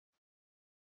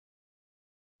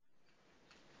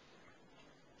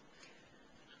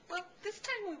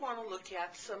we want to look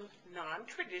at some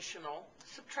non-traditional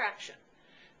subtraction.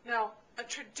 Now, a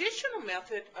traditional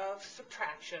method of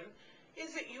subtraction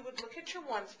is that you would look at your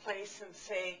ones place and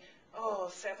say, oh,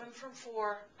 7 from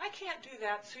 4, I can't do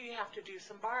that, so you have to do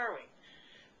some borrowing.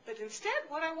 But instead,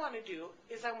 what I want to do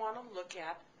is I want to look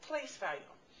at place value.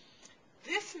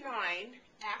 This 9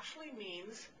 actually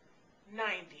means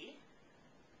 90.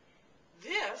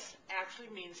 This actually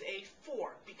means a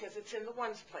 4 because it's in the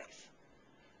ones place.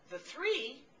 The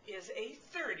 3 is a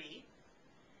 30,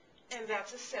 and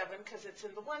that's a 7 because it's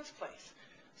in the ones place.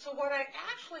 So what I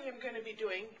actually am going to be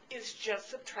doing is just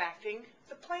subtracting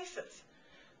the places.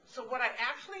 So what I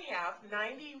actually have,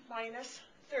 90 minus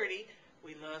 30,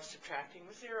 we love subtracting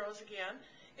with zeros again,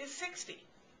 is 60.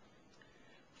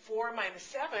 4 minus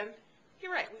 7,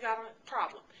 you're right, we got a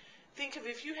problem. Think of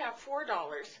if you have $4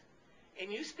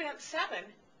 and you spent 7,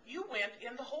 you went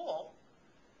in the hole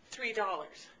 $3.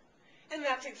 And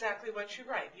that's exactly what you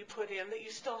write. You put in that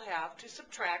you still have to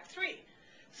subtract 3.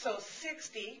 So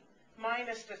 60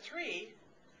 minus the 3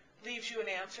 leaves you an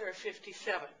answer of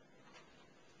 57.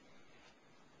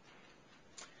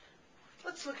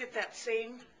 Let's look at that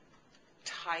same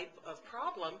type of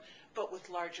problem, but with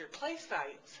larger place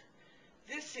values.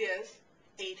 This is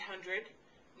 800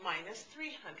 minus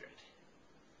 300.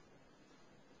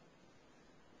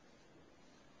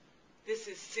 This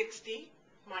is 60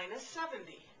 minus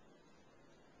 70.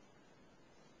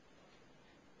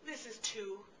 This is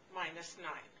 2 minus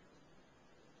 9.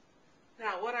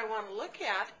 Now what I want to look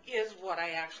at is what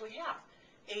I actually have.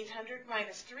 800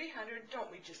 minus 300,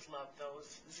 don't we just love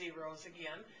those zeros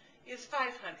again, is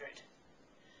 500.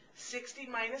 60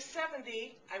 minus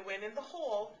 70, I went in the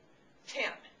hole,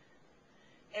 10.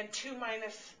 And 2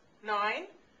 minus 9,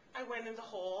 I went in the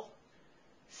hole,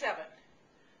 7.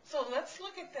 So let's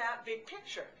look at that big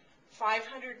picture.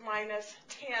 500 minus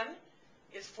 10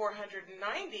 is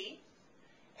 490,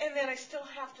 and then I still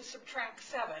have to subtract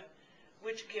 7,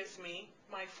 which gives me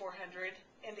my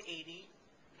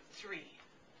 483.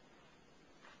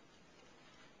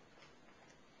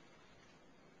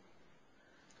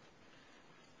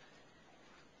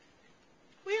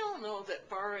 We all know that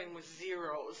borrowing with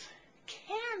zeros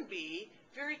can be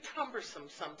very cumbersome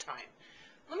sometimes.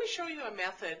 Let me show you a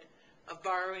method of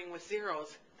borrowing with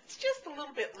zeros that's just a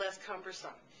little bit less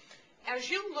cumbersome. As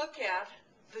you look at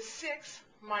the 6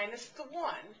 minus the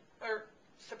 1, or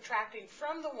subtracting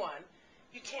from the 1,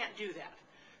 you can't do that.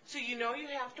 So you know you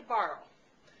have to borrow.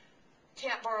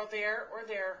 Can't borrow there, or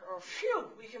phew,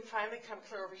 we can finally come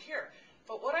clear over here.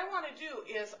 But what I want to do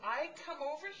is I come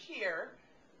over here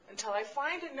until I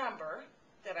find a number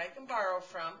that I can borrow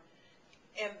from,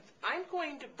 and I'm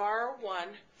going to borrow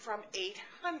 1 from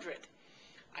 800.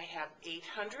 I have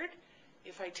 800.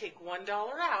 If I take $1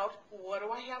 out, what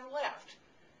do I have left?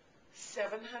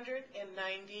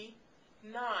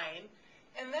 799,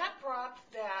 and that brought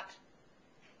that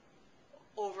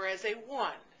over as a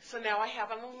 1. So now I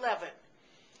have an 11.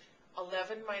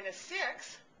 11 minus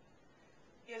 6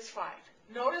 is 5.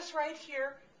 Notice right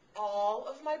here, all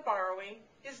of my borrowing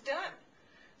is done.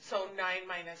 So 9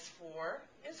 minus 4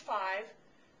 is 5.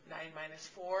 9 minus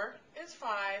 4 is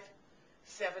 5.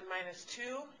 7 minus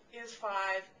 2 is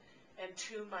 5. And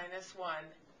 2 minus 1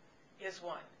 is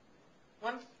 1.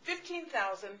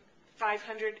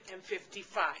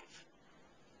 15,555.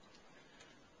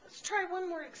 Let's try one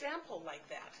more example like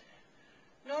that.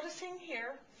 Noticing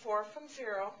here, 4 from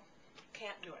 0,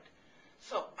 can't do it.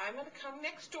 So I'm going to come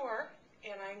next door,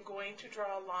 and I'm going to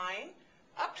draw a line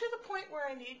up to the point where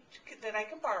I need that I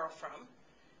can borrow from,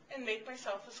 and make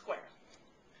myself a square.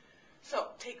 So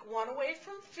take 1 away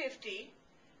from 50,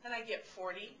 and I get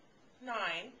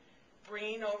 49,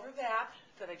 bringing over that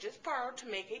I just borrowed to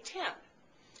make a 10.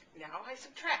 Now I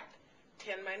subtract.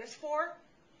 10 minus 4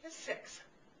 is 6.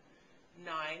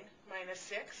 9 minus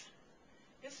 6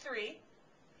 is 3.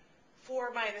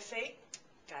 4 minus 8,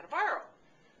 got to borrow.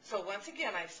 So once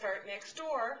again, I start next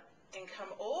door and come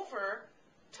over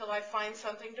till I find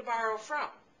something to borrow from.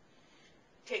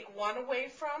 Take 1 away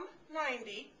from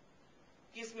 90,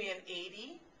 gives me an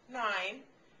 89,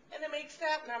 and it makes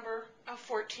that number a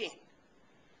 14.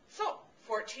 So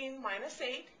 14 minus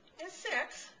 8 is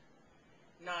 6.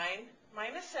 9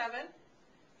 minus 7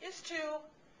 is 2.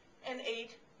 And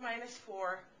 8 minus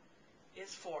 4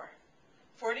 is 4.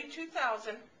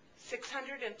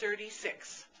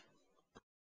 42,636.